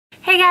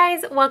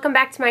guys, welcome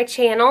back to my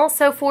channel.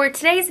 So for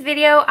today's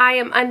video, I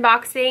am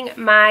unboxing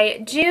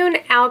my June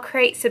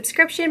Owlcrate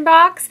subscription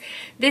box.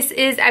 This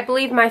is, I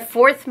believe, my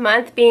 4th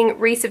month being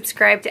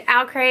resubscribed to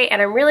Owlcrate,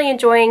 and I'm really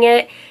enjoying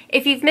it.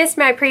 If you've missed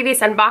my previous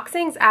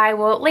unboxings, I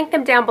will link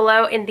them down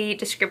below in the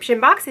description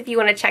box if you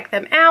want to check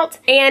them out.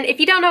 And if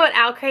you don't know what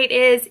Owlcrate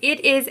is,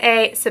 it is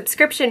a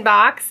subscription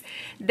box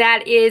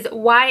that is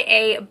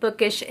YA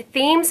bookish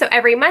theme. So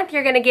every month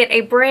you're going to get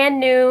a brand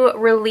new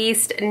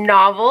released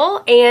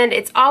novel, and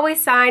it's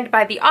always signed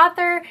by the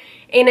author,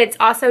 and it's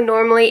also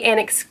normally an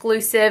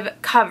exclusive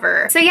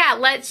cover. So yeah,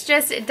 let's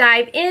just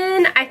dive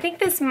in. I think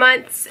this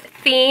month's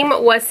theme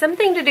was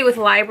something to do with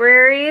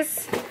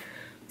libraries.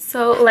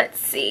 So let's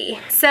see.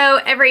 So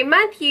every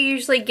month you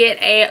usually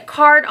get a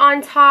card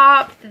on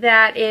top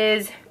that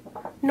is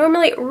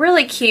normally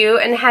really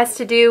cute and has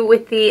to do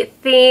with the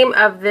theme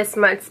of this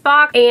month's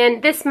box.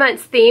 And this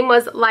month's theme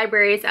was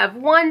Libraries of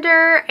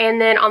Wonder, and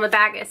then on the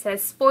back it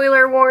says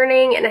spoiler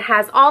warning, and it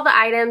has all the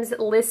items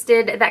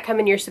listed that come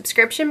in your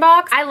subscription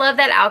box. I love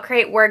that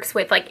Owlcrate works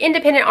with like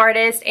independent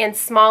artists and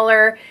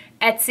smaller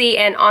Etsy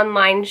and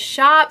online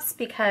shops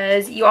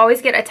because you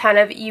always get a ton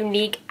of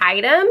unique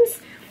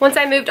items. Once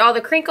I moved all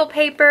the crinkle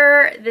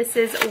paper, this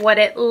is what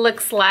it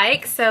looks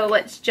like. So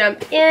let's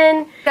jump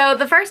in. So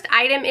the first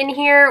item in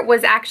here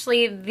was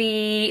actually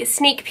the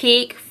sneak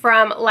peek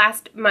from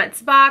last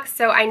month's box.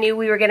 So I knew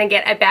we were gonna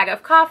get a bag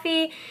of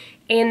coffee.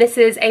 And this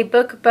is a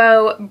Book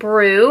Bow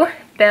Brew,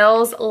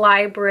 Bell's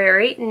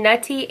Library,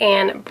 Nutty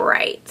and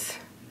Bright.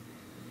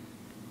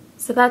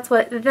 So that's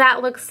what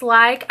that looks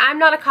like. I'm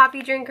not a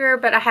coffee drinker,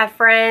 but I have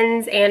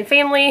friends and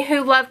family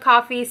who love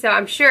coffee, so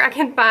I'm sure I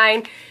can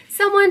find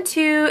someone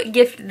to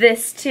gift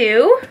this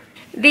to.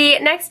 The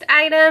next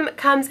item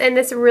comes in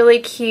this really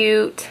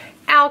cute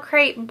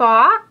Owlcrate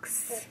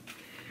box,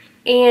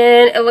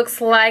 and it looks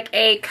like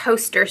a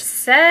coaster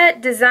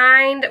set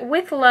designed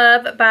with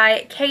love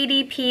by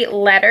KDP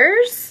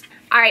Letters.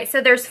 Alright,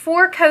 so there's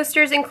 4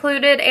 coasters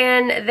included,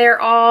 and they're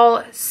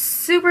all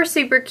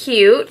super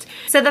cute.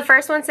 So the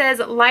first one says,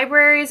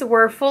 libraries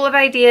were full of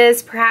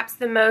ideas, perhaps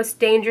the most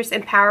dangerous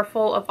and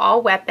powerful of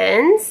all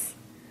weapons.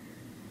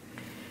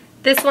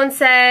 This one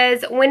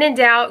says, when in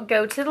doubt,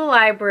 go to the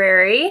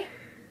library.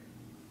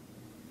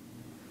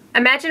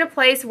 Imagine a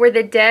place where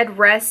the dead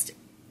rest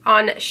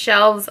on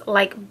shelves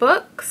like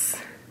books.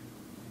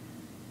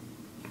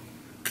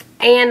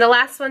 And the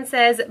last one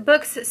says,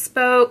 books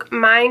spoke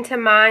mind to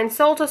mind,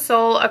 soul to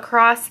soul,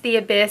 across the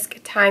abyss,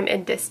 time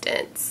and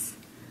distance.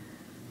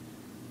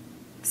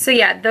 So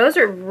yeah, those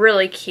are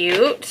really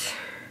cute.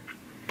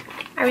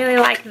 I really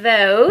like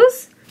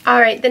those.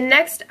 Alright, the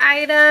next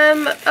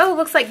item, oh,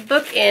 looks like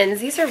bookends.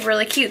 These are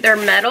really cute. They're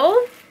metal.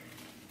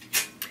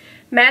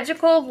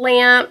 Magical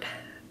lamp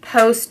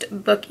post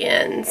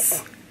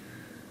bookends.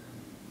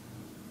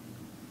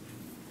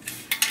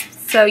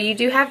 So you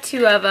do have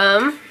 2 of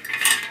them.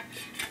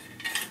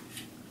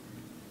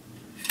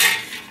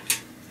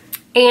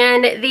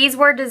 And these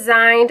were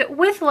designed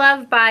with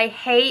love by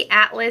Hey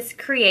Atlas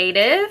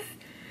Creative.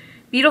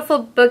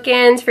 Beautiful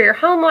bookends for your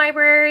home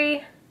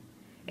library.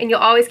 And you'll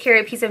always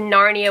carry a piece of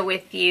Narnia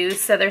with you,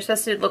 so they're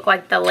supposed to look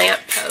like the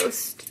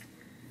lamppost.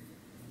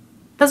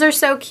 Those are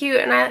so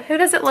cute, and who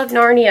doesn't love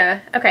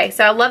Narnia? Okay,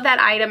 so I love that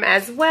item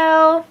as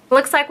well.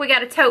 Looks like we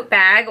got a tote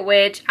bag,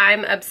 which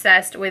I'm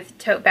obsessed with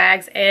tote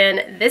bags,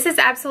 and this is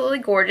absolutely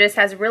gorgeous.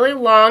 Has really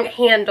long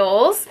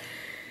handles.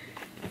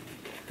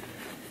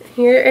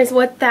 Here is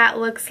what that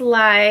looks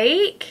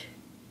like.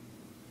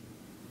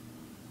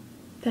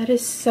 That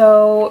is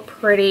so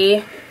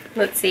pretty.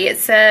 Let's see, it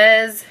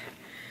says,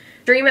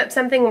 dream up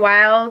something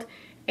wild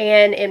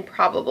and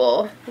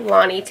improbable,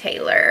 Lonnie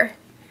Taylor.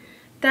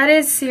 That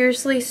is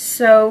seriously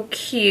so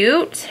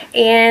cute.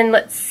 And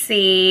let's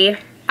see.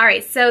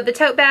 Alright, so the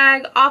tote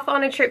bag, off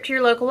on a trip to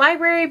your local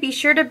library. Be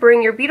sure to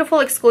bring your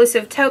beautiful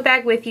exclusive tote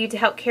bag with you to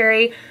help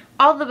carry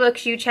all the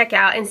books you check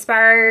out,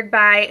 inspired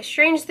by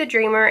Strange the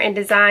Dreamer and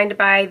designed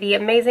by the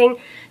amazing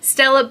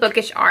Stella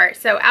Bookish Art.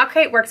 So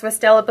Owlcrate works with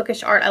Stella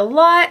Bookish Art a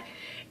lot,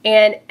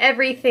 and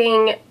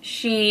everything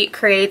she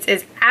creates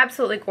is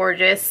absolutely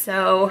gorgeous.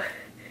 So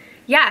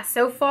yeah,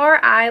 so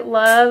far I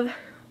love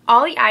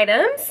all the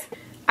items.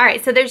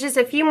 Alright, so there's just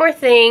a few more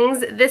things.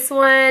 This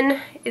one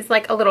is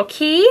like a little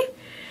key.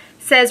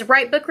 Says,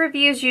 write book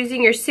reviews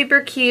using your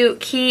super cute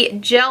key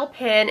gel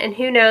pen, and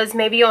who knows,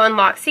 maybe you'll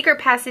unlock secret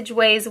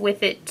passageways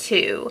with it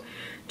too.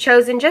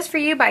 Chosen just for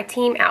you by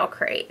Team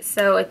Owlcrate.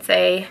 So it's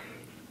a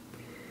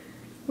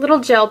little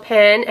gel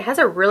pen. It has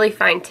a really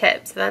fine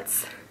tip, so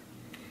that's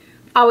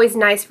always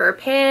nice for a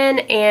pen,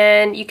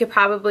 and you could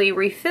probably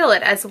refill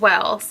it as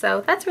well.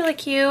 So that's really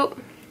cute.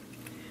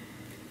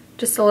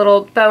 Just a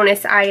little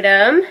bonus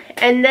item.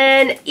 And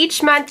then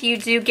each month you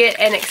do get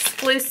an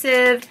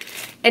exclusive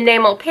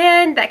enamel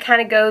pen that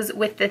kind of goes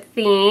with the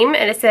theme,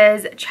 and it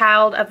says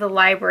Child of the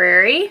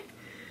Library.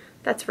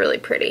 That's really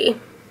pretty.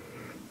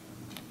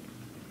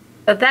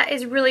 So that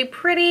is really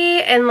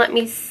pretty. And let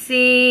me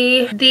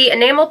see. The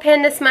enamel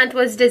pen this month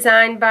was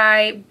designed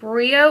by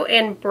Brio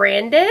and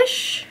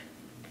Brandish.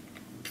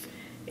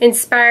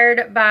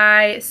 inspired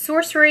by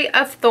Sorcery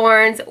of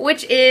Thorns,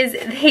 which is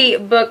the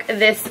book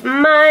this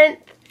month.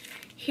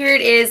 Here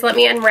it is. Let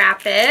me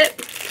unwrap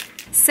it.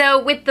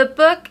 So with the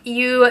book,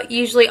 you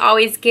usually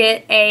always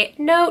get a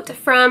note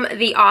from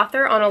the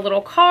author on a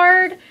little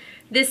card.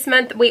 This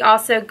month we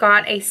also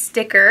got a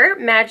sticker,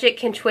 Magic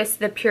Can Twist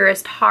the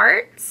Purest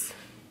Hearts.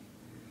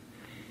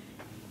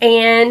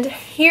 And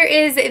here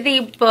is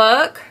the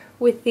book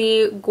with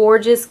the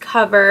gorgeous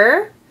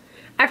cover.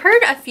 I've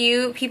heard a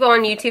few people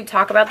on YouTube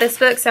talk about this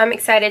book, so I'm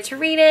excited to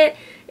read it.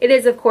 It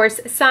is, of course,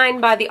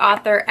 signed by the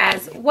author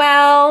as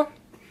well.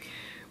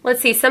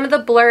 Let's see, some of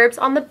the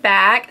blurbs on the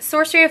back.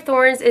 Sorcery of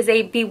Thorns is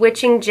a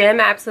bewitching gem.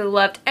 I absolutely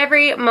loved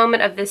every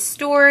moment of this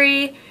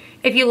story.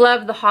 If you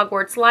love the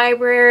Hogwarts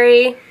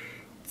Library,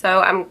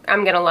 so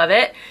I'm gonna love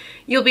it.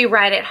 You'll be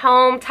right at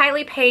home.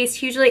 Tightly paced,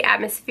 hugely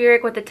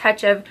atmospheric with a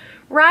touch of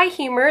wry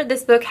humor.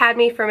 This book had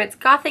me from its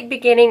gothic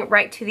beginning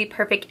right to the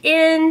perfect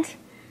end.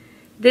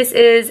 This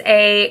is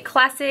a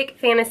classic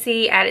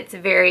fantasy at its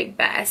very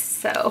best,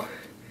 so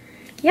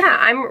yeah,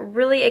 I'm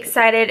really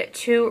excited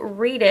to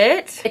read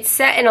it. It's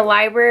set in a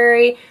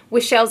library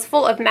with shelves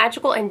full of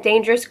magical and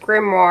dangerous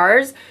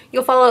grimoires.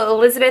 You'll follow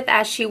Elizabeth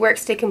as she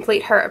works to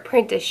complete her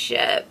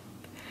apprenticeship.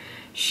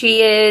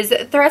 She is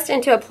thrust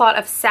into a plot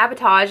of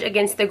sabotage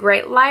against the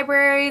great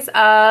libraries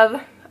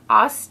of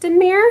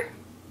Ostermere.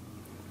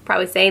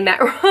 Probably saying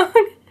that wrong.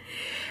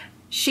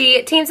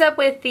 She teams up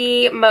with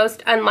the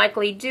most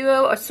unlikely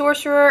duo, a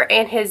sorcerer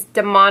and his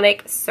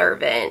demonic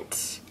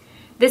servant.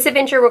 This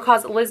adventure will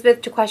cause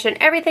Elizabeth to question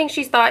everything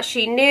she thought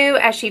she knew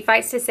as she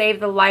fights to save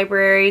the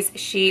libraries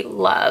she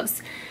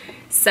loves.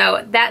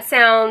 So that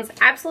sounds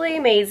absolutely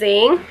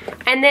amazing.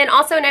 And then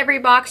also in every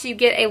box you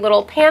get a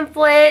little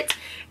pamphlet,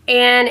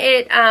 and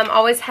it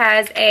always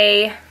has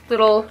a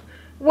little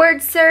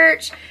word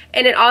search,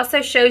 and it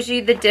also shows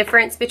you the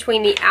difference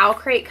between the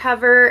Owlcrate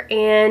cover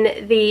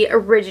and the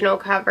original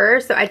cover.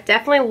 So I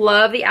definitely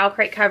love the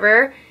Owlcrate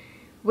cover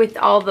with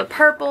all the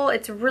purple.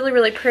 It's really,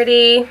 really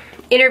pretty.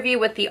 Interview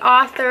with the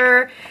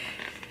author,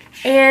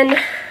 and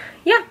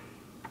yeah,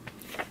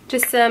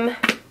 just some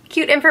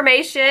cute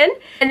information.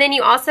 And then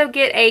you also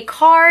get a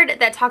card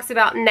that talks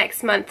about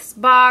next month's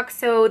box.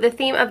 So the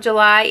theme of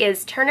July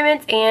is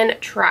tournaments and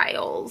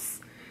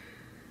trials.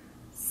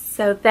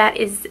 So that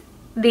is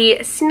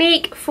the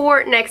sneak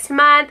for next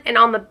month, and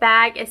on the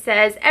back it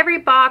says every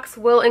box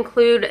will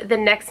include the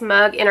next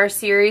mug in our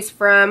series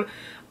from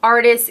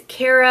artist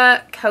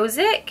Kara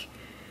Kozik.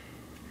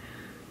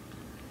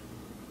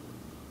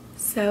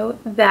 So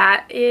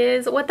that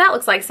is what that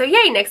looks like. So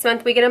yay, next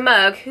month we get a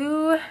mug.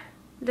 Who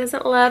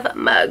doesn't love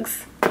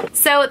mugs?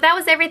 So that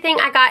was everything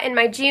I got in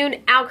my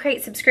June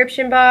Owlcrate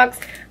subscription box.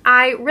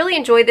 I really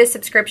enjoyed this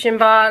subscription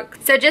box.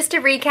 So just to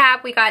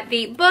recap, we got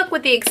the book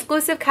with the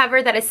exclusive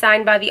cover that is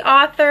signed by the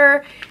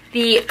author,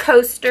 the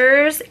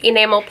coasters,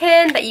 enamel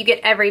pin that you get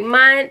every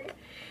month,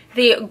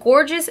 the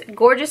gorgeous,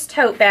 gorgeous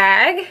tote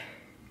bag,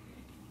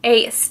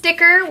 a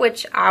sticker,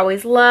 which I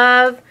always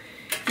love,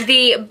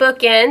 the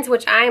bookends,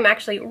 which I am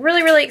actually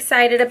really, really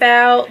excited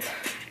about,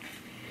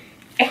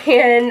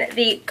 and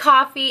the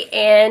coffee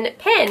and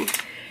pen.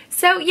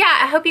 So yeah,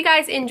 I hope you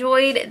guys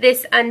enjoyed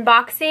this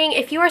unboxing.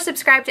 If you are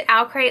subscribed to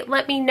Owlcrate,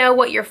 let me know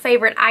what your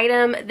favorite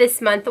item this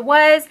month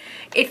was.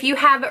 If you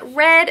have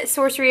read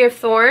Sorcery of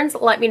Thorns,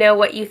 let me know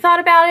what you thought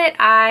about it.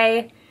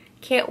 I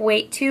can't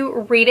wait to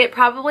read it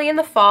probably in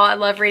the fall. I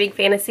love reading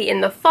fantasy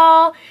in the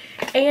fall.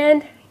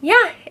 And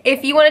yeah,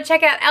 if you want to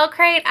check out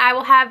Owlcrate, I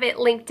will have it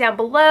linked down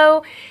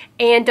below.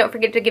 And don't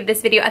forget to give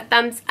this video a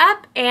thumbs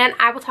up, and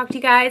I will talk to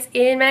you guys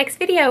in my next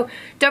video.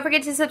 Don't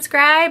forget to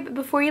subscribe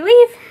before you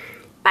leave.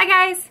 Bye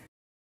guys!